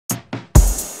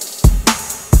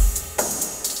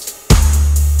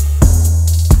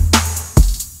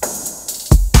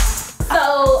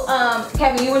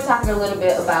Kevin, you were talking a little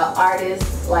bit about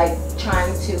artists like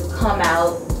trying to come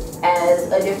out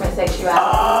as a different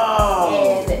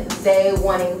sexuality and they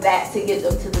wanting that to get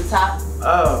them to the top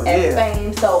as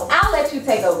fame. So I'll let you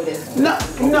take over this one.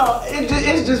 No,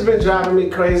 it's just been driving me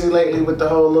crazy lately with the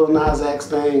whole Lil Nas X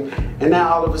thing, and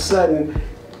now all of a sudden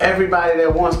everybody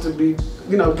that wants to be,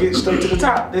 you know, get straight to the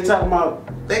top, they're talking about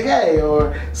they gay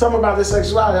or something about their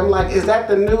sexuality. I'm like, is that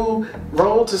the new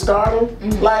road to stardom?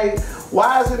 Like,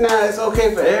 why is it now it's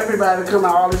okay for everybody to come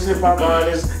out, all these hip hop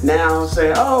artists now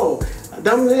say, oh,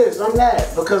 I'm this, I'm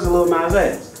that, because of Lil Nas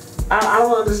X? I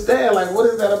don't understand, like, what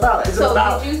is that about? Is it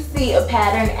about, did you see a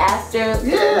pattern after?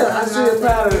 Yeah, I see a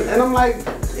pattern, and I'm like,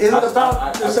 is it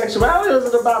about the sexuality or is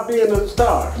it about being a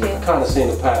star? I kind of seen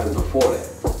a pattern before that,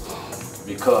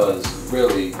 because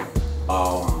really,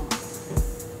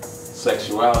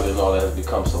 sexuality and all that has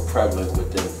become so prevalent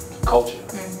within culture.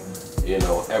 You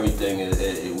know, everything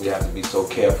we have to be so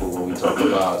careful when we talk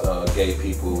about gay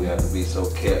people. We have to be so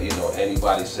careful. You know,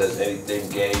 anybody says anything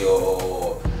gay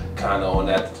or kind of on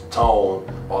that tone,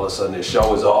 all of a sudden their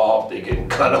show is off, they're getting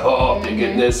cut off, they're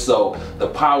getting this. So the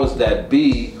powers that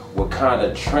be were kind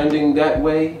of trending that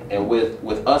way, and with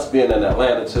us being in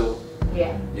Atlanta too,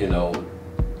 you know,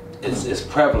 it's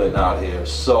prevalent out here.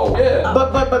 So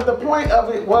but the point of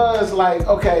it was like,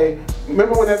 okay,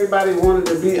 remember when everybody wanted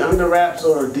to be under wraps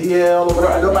or DL or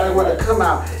whatever? Nobody wanted to come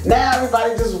out. Now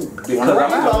everybody just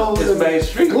it's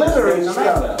mainstream, glittering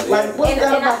stuff. Like, what's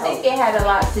that about? I think it had a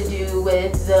lot to do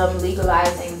with them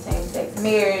legalizing same-sex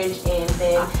marriage, and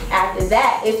then after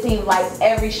that, it seemed like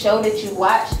every show that you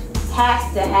watch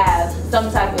has to have some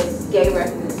type of gay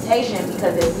representation,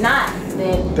 because if not,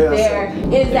 then they're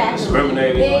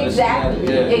discriminating.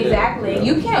 Exactly.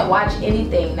 You can't watch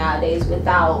anything nowadays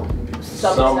without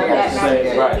something of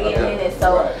that being in it.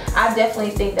 So I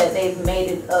definitely think that they've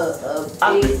made it a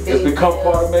big it's become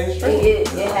part of mainstream. It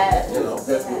has. You know,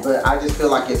 but I just feel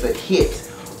like it's a hit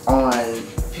on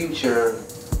future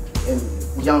and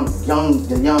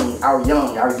our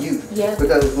youth.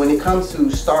 Because when it comes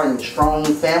to starting strong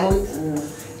families,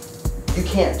 you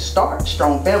can't start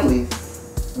strong families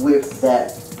with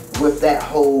that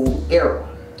whole era.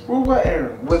 Well, what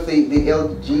era? With the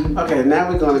LG. Okay, now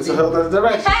we're going into a whole other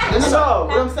direction. So,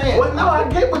 what I'm saying. No, I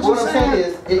get what you're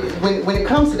saying. I'm saying is, when it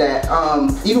comes to that,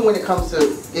 even when it comes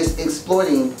to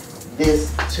exploiting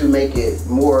this to make it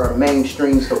more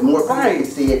mainstream, so more people can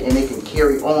see it and they can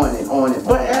carry on and on and on.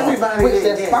 But everybody, which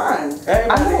that's fine.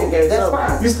 I know that's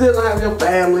fine. You still gonna have your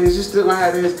families. You still gonna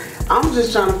have this. I'm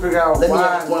just trying to figure out why. Let me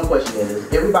ask one question.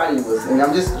 Is everybody was, and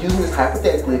I'm just using this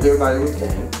hypothetically, if everybody was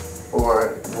gay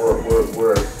or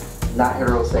were not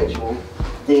heterosexual,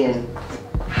 then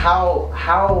how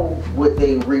would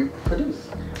they reproduce?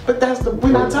 But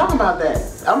we're not talking about that.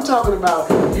 I'm talking about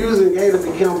using gay to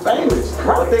become famous.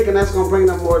 I'm thinking that's gonna bring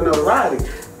them more notoriety.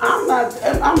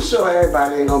 I'm sure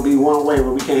everybody ain't gonna be one way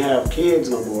where we can't have kids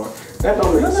no more. That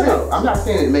don't make sense. No. I'm not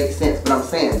saying it makes sense, but I'm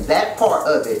saying that part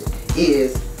of it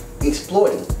is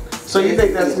exploiting. So you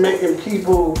think that's making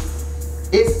people?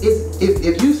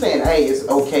 If you saying, hey, it's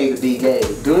okay to be gay.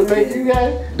 Do it make you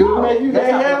gay? Do it make you gay?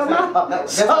 Hell no.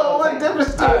 So what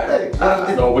difference do you think?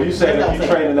 No, what you saying? If you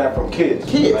training that from kids.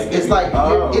 Kids. It's like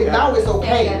now it's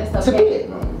okay to be gay.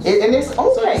 And it's okay.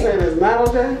 So you saying it's not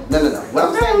okay? No. What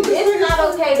I'm saying is it's not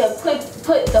okay to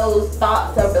put those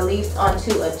thoughts or beliefs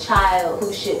onto a child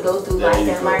who should go through life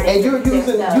and learn. And you're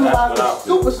utilizing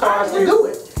superstars to do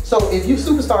it. So if you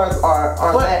superstars are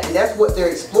that, and that's what they're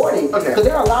exploiting, because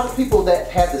there are a lot of people that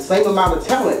have the same amount of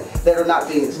talent that are not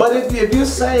being exploited. But if you're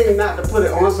saying not to put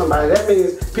it on somebody, that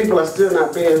means people are still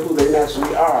not being who they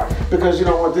naturally are, because you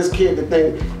don't want this kid to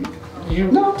think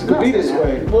to be this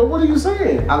way. Well, what are you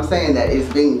saying? I'm saying that it's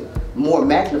being more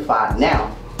magnified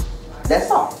now. That's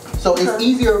all. So it's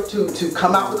easier to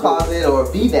come out the closet or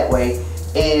be that way,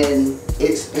 and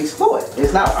it's exploit.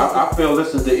 It's not. I feel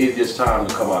this is the easiest time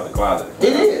to come out the closet.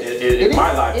 It is. In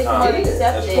my lifetime,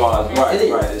 as far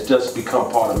as it's just become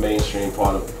part of mainstream,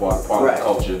 part of the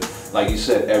culture. Like you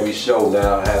said, every show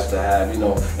now has to have, you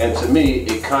know. And to me,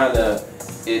 it kind of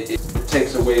it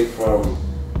takes away from.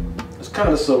 It's kind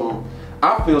of some.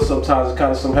 I feel sometimes it's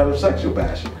kind of some heterosexual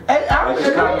bashing. Hey, I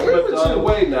just kind of flipped the other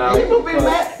way now. People be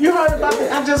mad. You heard about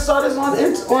it? I just saw this on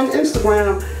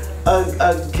Instagram.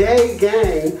 A gay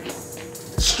gang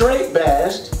straight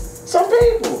bashed some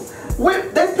people.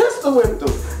 They pistol whipped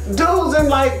them. Dudes in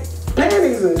like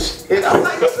panties and shit. I'm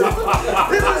like, this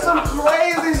is some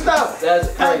crazy stuff. That's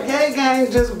crazy. A gay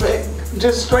gang just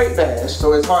straight bashed.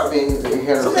 So it's hard being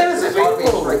heterosexual. It's hard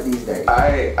being straight these days.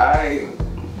 I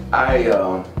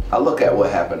look at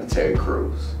what happened to Terry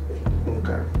Crews.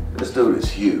 Okay. this dude is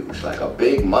huge, like a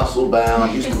big muscle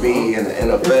bound, used to be in the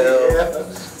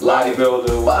NFL,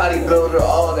 bodybuilder,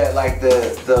 all that, like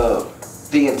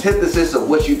the antithesis of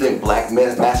what you think black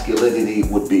masculinity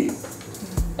would be.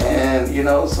 And you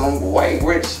know, some white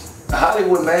rich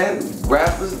Hollywood man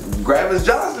grab his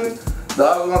Johnson,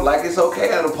 dog, like it's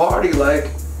okay at a party, like,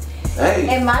 hey.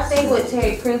 And my thing with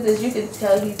Terry Crews is you can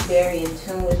tell he's very in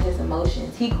tune with his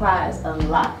emotions. He cries a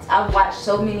lot. I've watched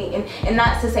so many, and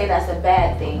not to say that's a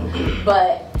bad thing,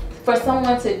 but for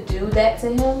someone to do that to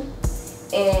him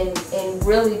and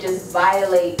really just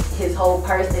violate his whole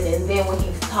person, and then when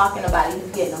he's talking about it,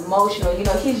 he's getting emotional. You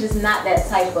know, he's just not that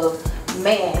type of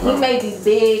man. He may be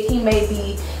big, he may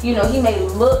be, you know, he may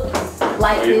look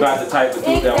like he's not the type of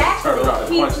dude that will turn around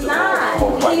and punch the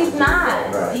ball. He's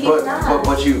not. Right. He's not.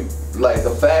 But you, like the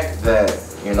fact that,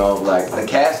 you know, like the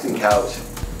casting couch,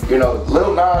 you know,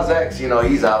 Lil Nas X, you know,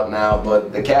 he's out now,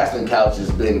 but the casting couch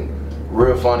has been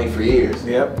real funny for years.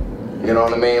 Yep. You know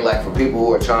what I mean? Like for people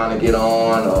who are trying to get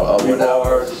on or whatever. We've all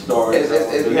heard the story.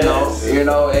 You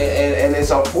know, and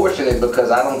it's unfortunate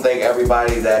because I don't think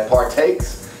everybody that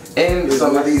partakes in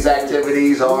some of these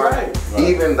activities are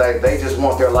even like they just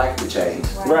want their life to change.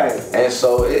 Right. And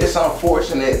so it's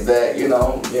unfortunate that you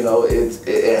know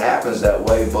it happens that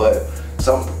way, but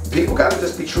some people gotta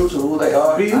just be true to who they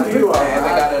are. Be who you are. And they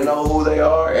gotta know who they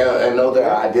are and know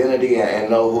their identity and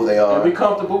know who they are. And be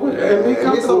comfortable with it. And be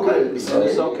comfortable with it.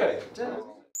 It's okay.